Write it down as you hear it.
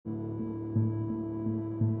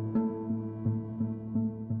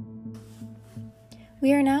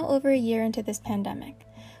We are now over a year into this pandemic.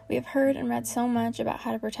 We have heard and read so much about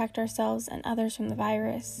how to protect ourselves and others from the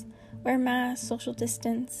virus, wear masks, social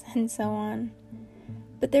distance, and so on.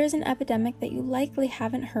 But there is an epidemic that you likely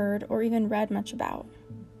haven't heard or even read much about.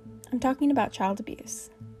 I'm talking about child abuse.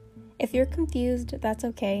 If you're confused, that's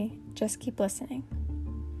okay, just keep listening.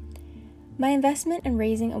 My investment in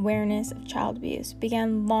raising awareness of child abuse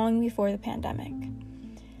began long before the pandemic.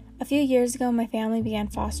 A few years ago, my family began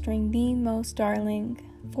fostering the most darling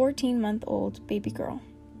 14-month-old baby girl.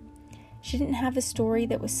 She didn't have a story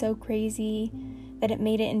that was so crazy that it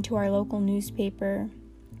made it into our local newspaper.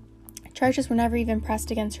 Charges were never even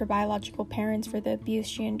pressed against her biological parents for the abuse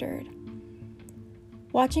she endured.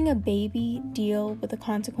 Watching a baby deal with the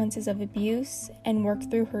consequences of abuse and work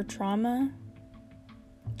through her trauma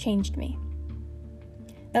changed me.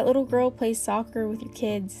 That little girl plays soccer with your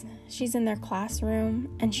kids. She's in their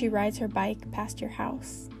classroom, and she rides her bike past your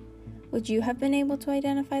house. Would you have been able to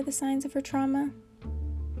identify the signs of her trauma?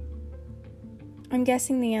 I'm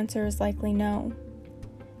guessing the answer is likely no.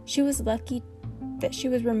 She was lucky that she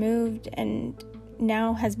was removed and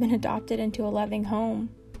now has been adopted into a loving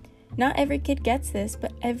home. Not every kid gets this,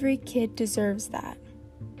 but every kid deserves that.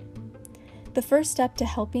 The first step to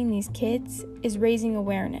helping these kids is raising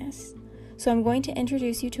awareness. So I'm going to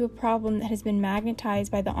introduce you to a problem that has been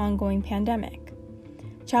magnetized by the ongoing pandemic.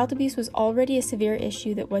 Child abuse was already a severe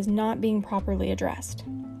issue that was not being properly addressed,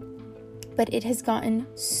 but it has gotten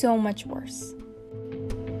so much worse.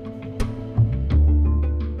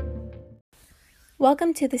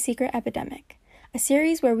 Welcome to the Secret Epidemic, a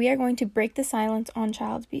series where we are going to break the silence on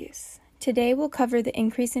child abuse. Today we'll cover the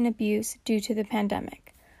increase in abuse due to the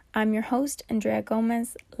pandemic. I'm your host, Andrea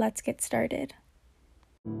Gomez. Let's get started.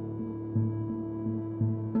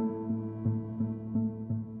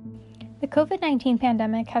 The COVID-19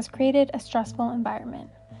 pandemic has created a stressful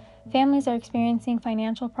environment. Families are experiencing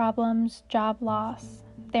financial problems, job loss.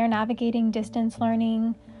 They're navigating distance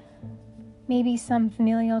learning, maybe some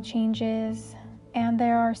familial changes, and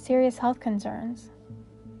there are serious health concerns.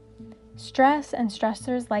 Stress and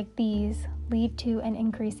stressors like these lead to an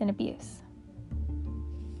increase in abuse.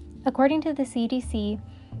 According to the CDC,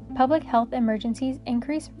 public health emergencies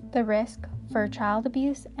increase the risk for child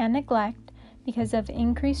abuse and neglect because of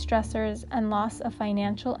increased stressors and loss of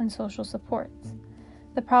financial and social supports.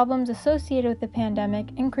 The problems associated with the pandemic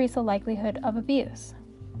increase the likelihood of abuse.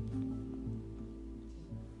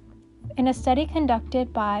 In a study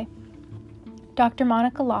conducted by Dr.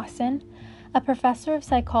 Monica Lawson, a professor of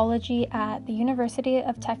psychology at the University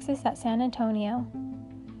of Texas at San Antonio,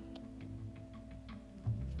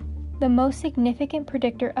 the most significant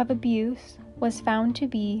predictor of abuse was found to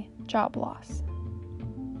be job loss.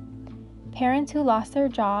 Parents who lost their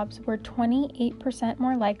jobs were 28%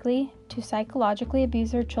 more likely to psychologically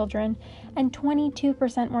abuse their children and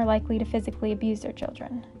 22% more likely to physically abuse their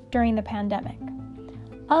children during the pandemic.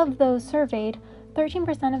 Of those surveyed,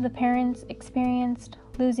 13% of the parents experienced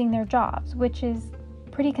losing their jobs, which is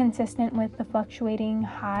pretty consistent with the fluctuating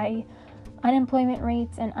high unemployment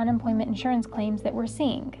rates and unemployment insurance claims that we're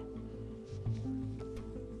seeing.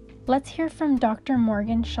 Let's hear from Dr.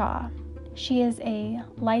 Morgan Shaw. She is a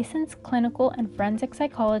licensed clinical and forensic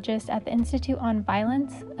psychologist at the Institute on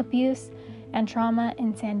Violence, Abuse, and Trauma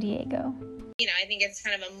in San Diego. I think it's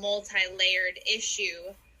kind of a multi-layered issue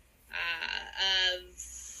of,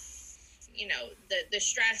 the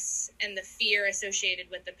stress and the fear associated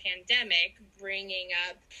with the pandemic, bringing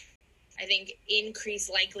up, I think, increased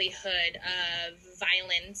likelihood of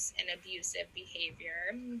violence and abusive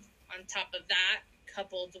behavior. On top of that,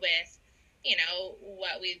 coupled with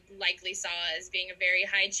what we likely saw as being a very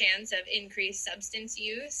high chance of increased substance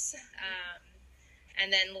use,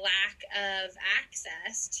 and then lack of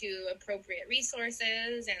access to appropriate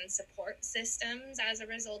resources and support systems as a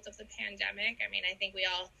result of the pandemic. I think we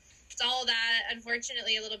all saw that,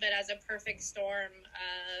 unfortunately, a little bit as a perfect storm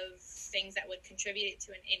of things that would contribute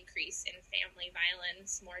to an increase in family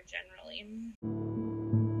violence more generally.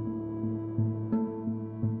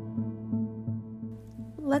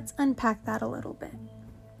 Let's unpack that a little bit.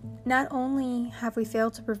 Not only have we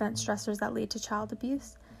failed to prevent stressors that lead to child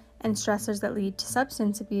abuse and stressors that lead to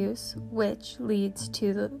substance abuse, which leads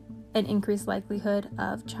to an increased likelihood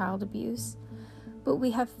of child abuse, but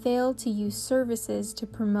we have failed to use services to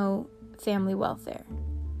promote family welfare.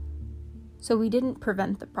 So we didn't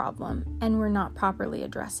prevent the problem, and we're not properly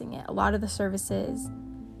addressing it. A lot of the services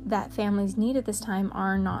that families need at this time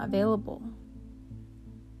are not available.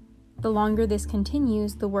 The longer this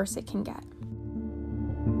continues, the worse it can get.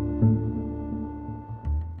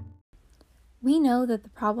 We know that the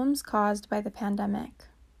problems caused by the pandemic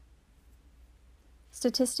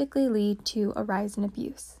statistically lead to a rise in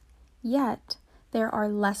abuse. Yet, there are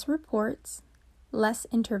less reports, less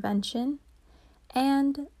intervention,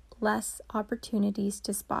 and less opportunities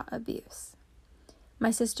to spot abuse. My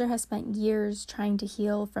sister has spent years trying to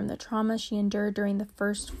heal from the trauma she endured during the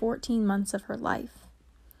first 14 months of her life.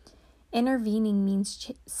 Intervening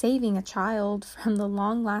means saving a child from the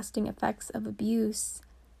long-lasting effects of abuse.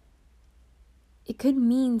 It could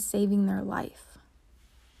mean saving their life.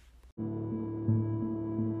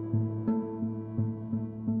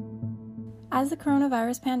 As the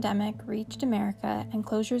coronavirus pandemic reached America and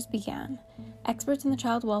closures began, experts in the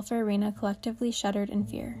child welfare arena collectively shuddered in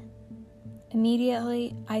fear.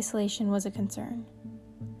 Immediately, isolation was a concern.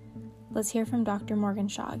 Let's hear from Dr. Morgan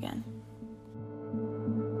Shaw again.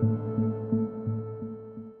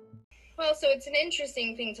 Well, so it's an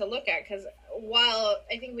interesting thing to look at because while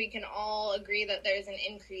I think we can all agree that there's an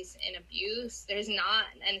increase in abuse, there's not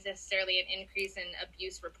necessarily an increase in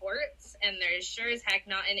abuse reports, and there's sure as heck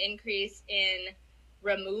not an increase in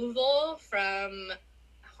removal from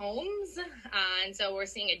homes. And so we're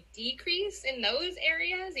seeing a decrease in those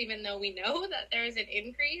areas, even though we know that there's an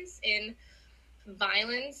increase in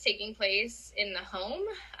violence taking place in the home.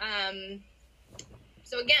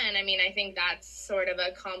 So again, I mean, I think that's sort of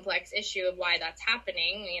a complex issue of why that's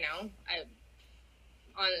happening. You know,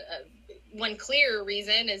 one clear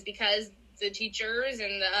reason is because the teachers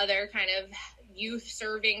and the other kind of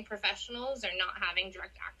youth-serving professionals are not having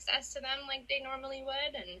direct access to them like they normally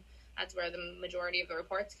would, and that's where the majority of the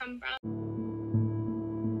reports come from.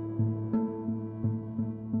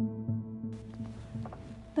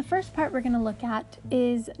 The first part we're going to look at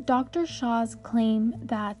is Dr. Shaw's claim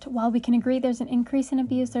that while we can agree there's an increase in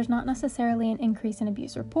abuse, there's not necessarily an increase in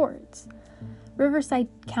abuse reports. Riverside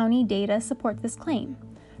County data supports this claim.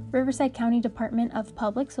 Riverside County Department of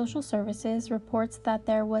Public Social Services reports that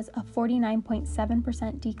there was a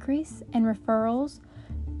 49.7% decrease in referrals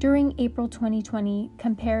during April 2020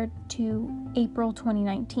 compared to April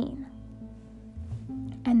 2019.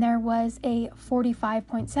 And there was a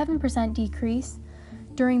 45.7% decrease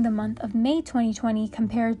during the month of May 2020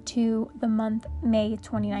 compared to the month May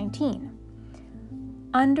 2019.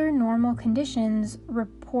 Under normal conditions,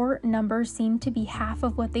 report numbers seem to be half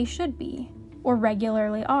of what they should be, or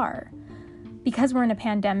regularly are. Because we're in a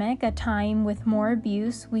pandemic, a time with more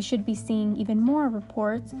abuse, we should be seeing even more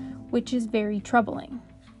reports, which is very troubling.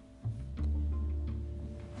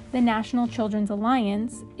 The National Children's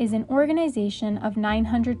Alliance is an organization of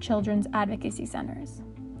 900 children's advocacy centers.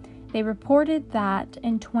 They reported that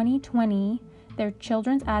in 2020, their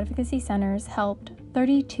children's advocacy centers helped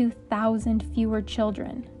 32,000 fewer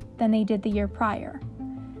children than they did the year prior.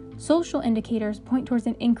 Social indicators point towards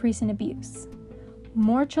an increase in abuse.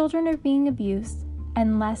 More children are being abused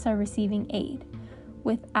and less are receiving aid.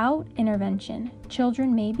 Without intervention,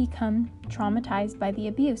 children may become traumatized by the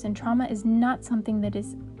abuse, and trauma is not something that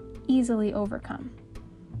is easily overcome.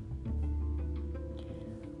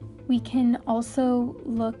 We can also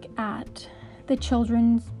look at the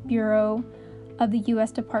Children's Bureau of the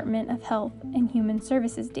U.S. Department of Health and Human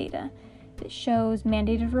Services data that shows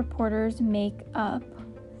mandated reporters make up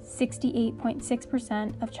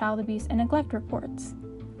 68.6% of child abuse and neglect reports.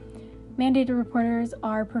 Mandated reporters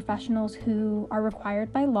are professionals who are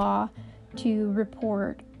required by law to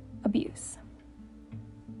report abuse.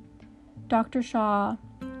 Dr. Shaw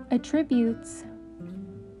attributes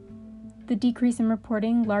the decrease in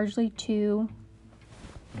reporting largely to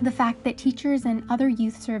the fact that teachers and other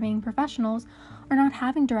youth-serving professionals are not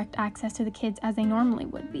having direct access to the kids as they normally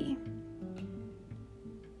would be.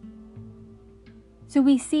 So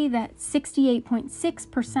we see that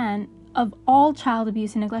 68.6% of all child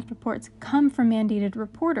abuse and neglect reports come from mandated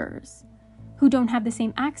reporters who don't have the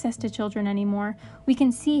same access to children anymore. We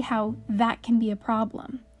can see how that can be a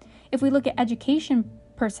problem. If we look at education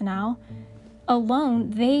personnel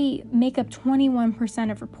alone, they make up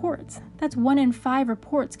 21% of reports. That's 1 in 5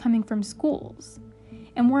 reports coming from schools.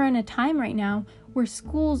 And we're in a time right now where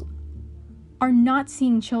schools are not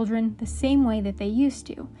seeing children the same way that they used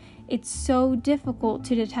to. It's so difficult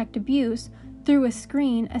to detect abuse through a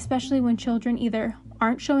screen, especially when children either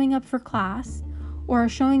aren't showing up for class or are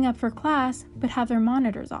showing up for class but have their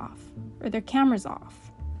monitors off or their cameras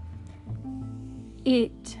off.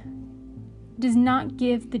 It does not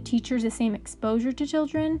give the teachers the same exposure to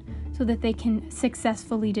children so that they can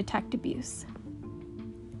successfully detect abuse.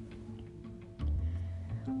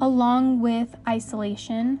 Along with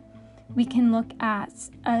isolation, we can look at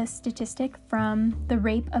a statistic from the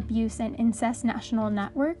Rape, Abuse, and Incest National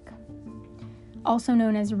Network, also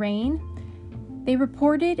known as RAIN. They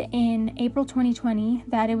reported in April 2020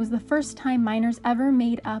 that it was the first time minors ever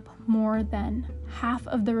made up more than half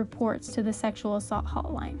of the reports to the sexual assault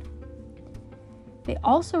hotline. They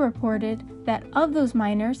also reported that of those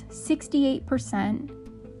minors, 68%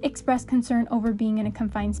 expressed concern over being in a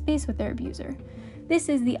confined space with their abuser. This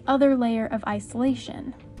is the other layer of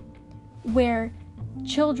isolation, where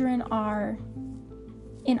children are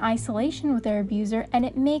in isolation with their abuser, and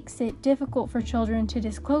it makes it difficult for children to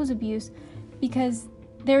disclose abuse because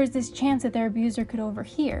there is this chance that their abuser could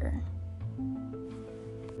overhear.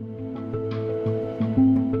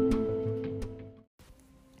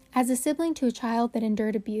 As a sibling to a child that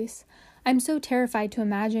endured abuse, I'm so terrified to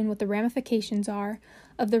imagine what the ramifications are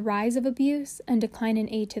of the rise of abuse and decline in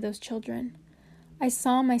aid to those children. I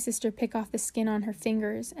saw my sister pick off the skin on her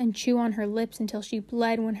fingers and chew on her lips until she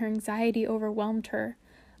bled when her anxiety overwhelmed her.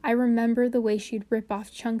 I remember the way she'd rip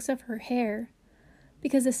off chunks of her hair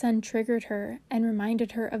because the sun triggered her and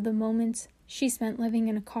reminded her of the moments she spent living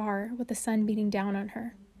in a car with the sun beating down on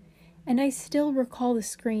her. And I still recall the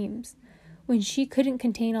screams when she couldn't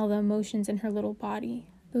contain all the emotions in her little body.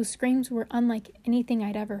 Those screams were unlike anything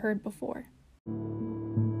I'd ever heard before.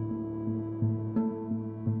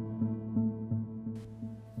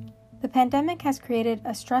 The pandemic has created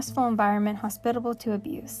a stressful environment hospitable to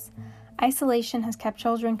abuse. Isolation has kept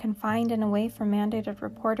children confined and away from mandated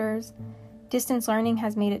reporters. Distance learning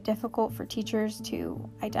has made it difficult for teachers to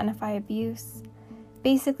identify abuse.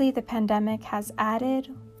 Basically, the pandemic has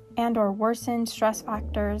added and/or worsened stress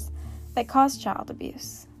factors that cause child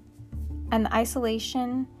abuse. And the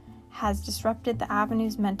isolation has disrupted the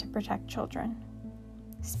avenues meant to protect children.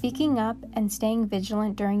 Speaking up and staying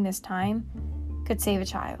vigilant during this time could save a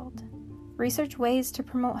child. Research ways to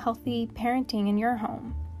promote healthy parenting in your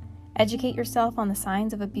home. Educate yourself on the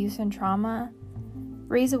signs of abuse and trauma.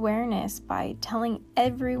 Raise awareness by telling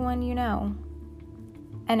everyone you know.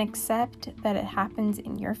 And accept that it happens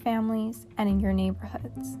in your families and in your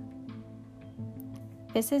neighborhoods.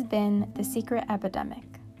 This has been The Secret Epidemic.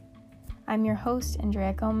 I'm your host,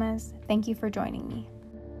 Andrea Gomez. Thank you for joining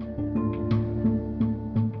me.